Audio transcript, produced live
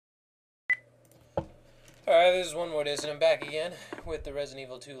Alright, this is OneMoreDissident. I'm back again with the Resident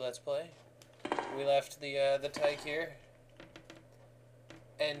Evil 2 Let's Play. We left the Tyke here,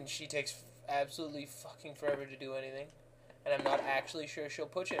 and she takes absolutely fucking forever to do anything, and I'm not actually sure she'll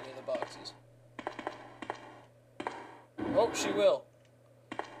push any of the boxes. Oh, she will.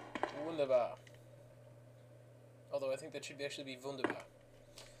 Wunderbar. Although I think that should actually be wunderbar.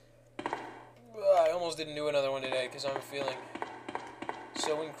 I almost didn't do another one today because I'm feeling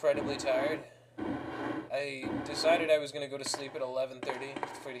so incredibly tired. I decided I was going to go to sleep at 11:30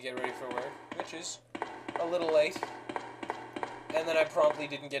 to get ready for work, which is a little late. And then I promptly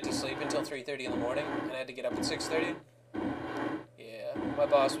didn't get to sleep until 3:30 in the morning, and I had to get up at 6:30. Yeah, my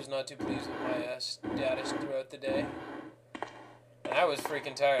boss was not too pleased with my status throughout the day. And I was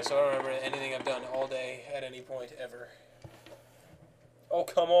freaking tired, so I don't remember anything I've done all day at any point ever. Oh,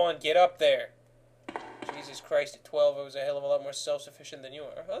 come on, get up there! Jesus Christ, at 12 I was a hell of a lot more self-sufficient than you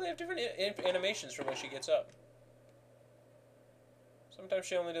are. Oh, they have different animations for when she gets up. Sometimes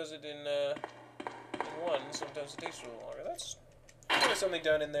she only does it in one, sometimes it takes a little longer. There's something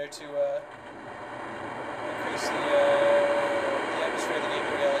done in there to increase the atmosphere of the game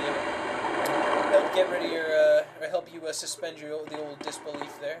reality. Help get rid of your, or help you suspend the old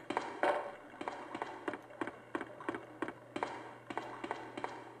disbelief there.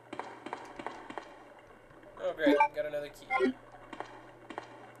 Oh great, got another key. Is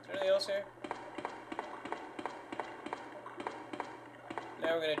there anything else here?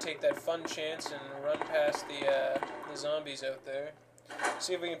 Now we're going to take that fun chance and run past the zombies out there.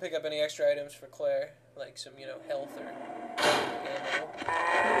 See if we can pick up any extra items for Claire, like some, you know, health or ammo.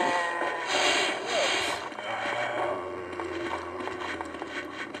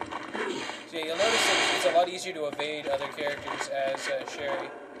 So yeah, you'll notice that it's a lot easier to evade other characters as Sherry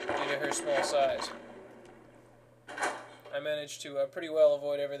due to her small size. I managed to pretty well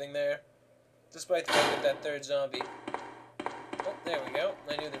avoid everything there, despite the fact that third zombie. Oh, there we go.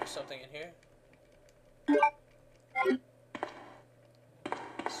 I knew there was something in here.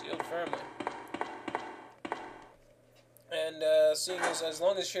 Sealed firmly. And seeing as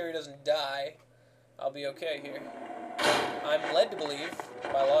long as Sherry doesn't die, I'll be okay here. I'm led to believe,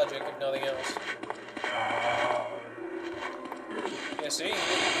 by logic, if nothing else. Yeah, see?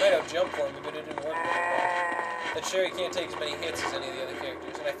 You might have jumped for me, but it didn't work very well. That Sherry can't take as many hits as any of the other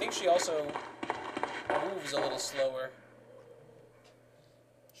characters. And I think she also moves a little slower.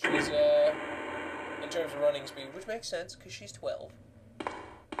 She's, in terms of running speed, which makes sense, because she's 12.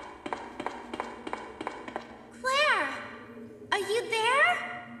 Claire! Are you there?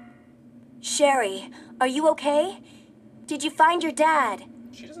 Sherry, are you okay? Did you find your dad?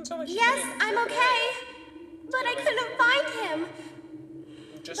 She doesn't sound like she's Yes, I'm okay. But I couldn't find him.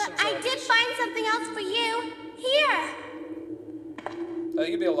 But I did find something else for you. Here. I think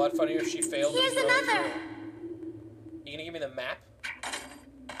it'd be a lot funnier if she failed. Here's another. You gonna give me the map?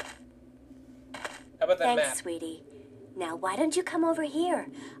 How about that map? Thanks, sweetie. Now, why don't you come over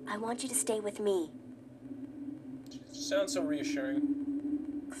here? I want you to stay with me. Sounds so reassuring.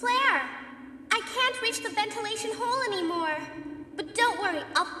 Claire, I can't reach the ventilation hole anymore. But don't worry,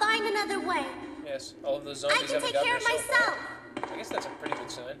 I'll find another way. Yes, all of those zombies I can take care of myself. I guess that's a pretty good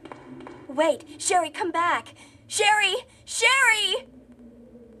sign. Wait, Sherry, come back. Sherry! Sherry!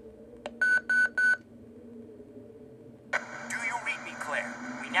 Do you read me, Claire?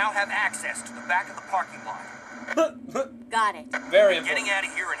 We now have access to the back of the parking lot. Got it. Very important. Getting out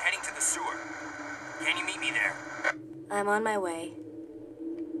of here and heading to the sewer. Can you meet me there? I'm on my way.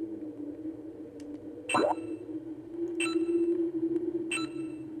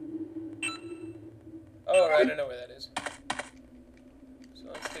 Oh, right, I know where that is. So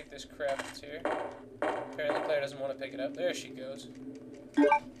let's take this crap that's here. Apparently Claire doesn't want to pick it up. There she goes.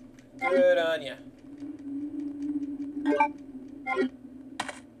 Good on ya.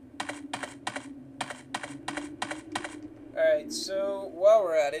 Alright, so while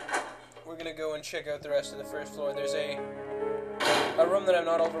we're at it, we're going to go and check out the rest of the first floor. There's a room that I'm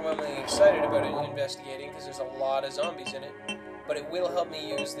not overwhelmingly excited about investigating because there's a lot of zombies in it. But it will help me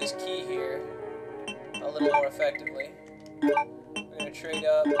use this key here a little more effectively. We're going to trade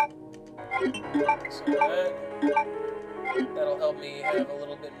up some of that. That'll help me have a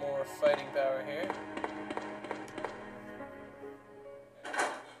little bit more fighting power here.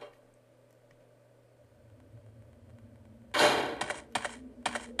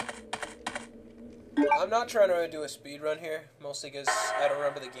 I'm not trying to do a speed run here, mostly because I don't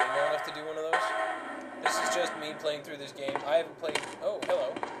remember the game well enough to do one of those. This is just me playing through this game. I haven't played... Oh,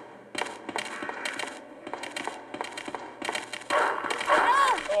 hello.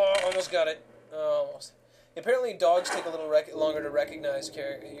 Oh, almost got it. Almost. Apparently dogs take a little longer to recognize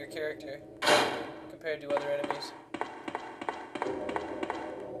your character compared to other enemies. I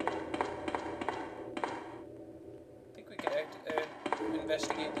think we can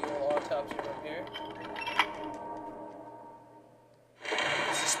investigate the old autopsy room here.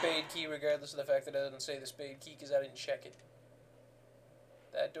 It's a spade key, regardless of the fact that it doesn't say the spade key, because I didn't check it.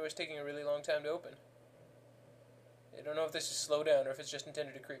 That door's taking a really long time to open. I don't know if this is slow down or if it's just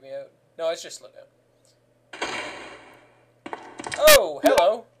intended to creep me out. No, it's just slow down. Oh,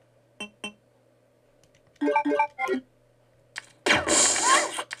 hello!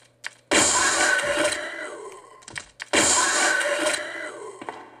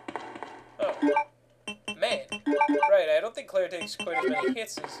 Oh. Man. Right, I don't think Claire takes quite as many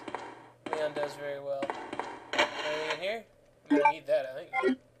hits as Leon does very well. Anything in here? I'm gonna need that, I think.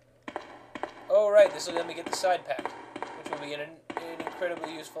 Oh, right, this will let me get the side pack, which will be an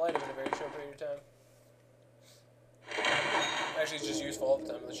incredibly useful item in a very short period of time. Actually, it's just useful all the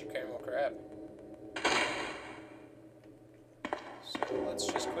time unless you carry more crap. So let's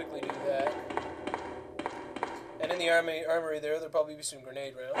just quickly do that. And in the armory there'll probably be some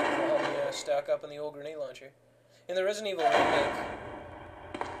grenade rounds. I'll help me stock up on the old grenade launcher. In the Resident Evil remake,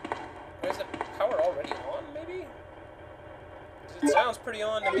 is the power already on, maybe? It sounds pretty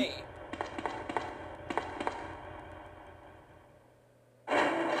on to me.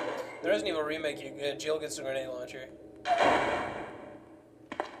 The Resident Evil remake, Jill gets the grenade launcher.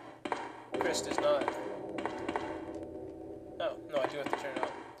 Chris does not. Oh, no, I do have to turn it on.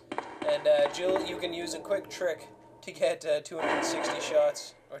 And Jill, you can use a quick trick to get 260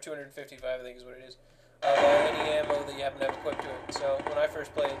 shots, or 255 I think is what it is, of any ammo that you happen to have equipped to it. So when I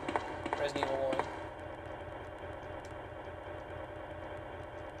first played Resident Evil 1,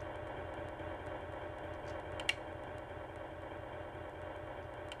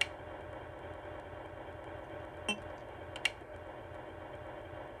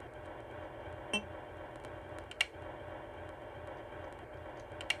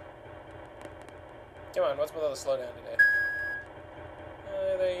 come on, what's with all the slowdown today?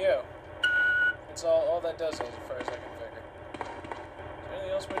 There you go. That's all that does, as far as I can figure. Is there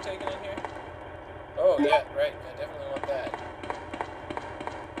anything else we're taking in here? Oh, yeah, right. I definitely want that.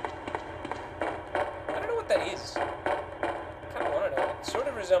 I don't know what that is. I kind of want to know. It sort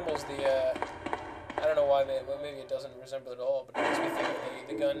of resembles the, I don't know why, but maybe it doesn't resemble it at all, but it makes me think of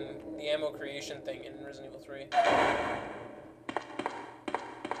the gun, the ammo creation thing in Resident Evil 3.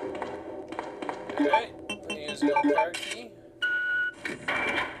 Alright, I'm going to use the old card key.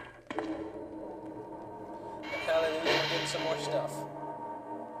 Hallelujah, we're getting some more stuff.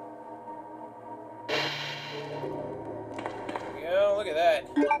 There we go, look at that.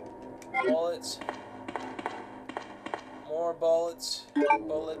 Bullets. More bullets.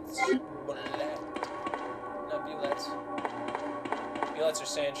 Bullets. Bullet. Not bullets. Bullets are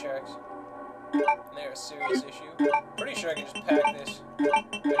sand sharks. And they're a serious issue. Pretty sure I can just pack this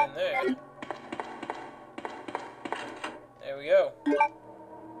right in there. There we go.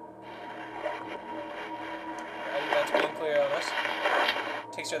 That's being clear on us.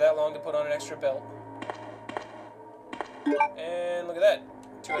 Takes her that long to put on an extra belt. And look at that.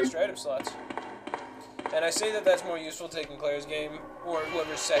 2 extra item slots. And I say that that's more useful taking Claire's game, or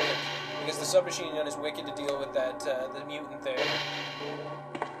whoever's second, because the submachine gun is wicked to deal with that, the mutant there.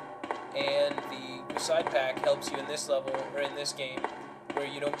 And the side pack helps you in this level, or in this game, where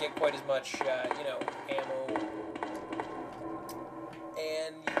you don't get quite as much, you know, ammo.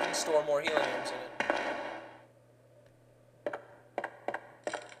 And you can store more healing items in it.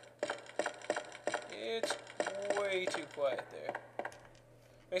 It's way too quiet there.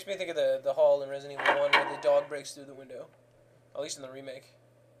 Makes me think of the hall in Resident Evil 1 where the dog breaks through the window. At least in the remake.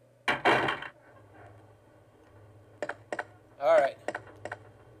 Alright.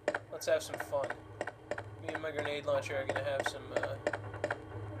 Let's have some fun. Me and my grenade launcher are gonna have some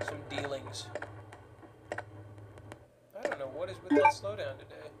dealings. I don't know what is with that slowdown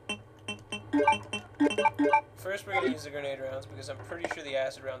today. First we're gonna use the grenade rounds because I'm pretty sure the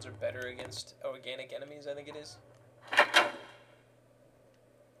acid rounds are better against organic enemies, I think it is.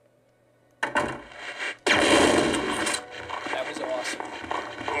 That was awesome.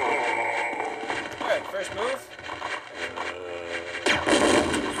 Alright, first move.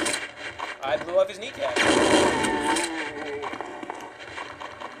 I blew off his kneecap.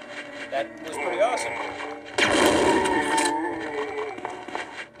 That was pretty awesome.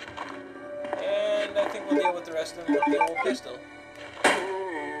 And I think we'll deal with the rest of them with the old pistol.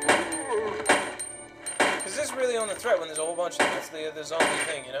 Because this is really on the threat when there's a whole bunch of them. That's the zombie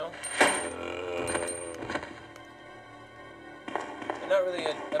thing, you know? They're not really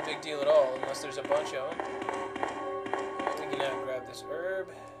a big deal at all unless there's a bunch of them. We can now grab this herb.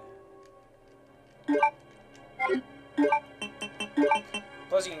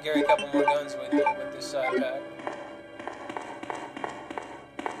 Plus, you can carry a couple more guns with this side pack.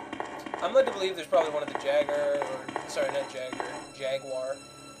 I'm led to believe there's probably one of the Jaguar.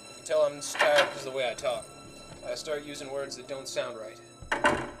 You can tell I'm tired because of the way I talk. I start using words that don't sound right.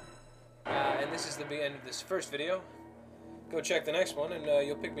 And this is the end of this first video. Go check the next one, and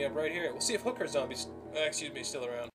you'll pick me up right here. We'll see if Hooker Zombie's, still around.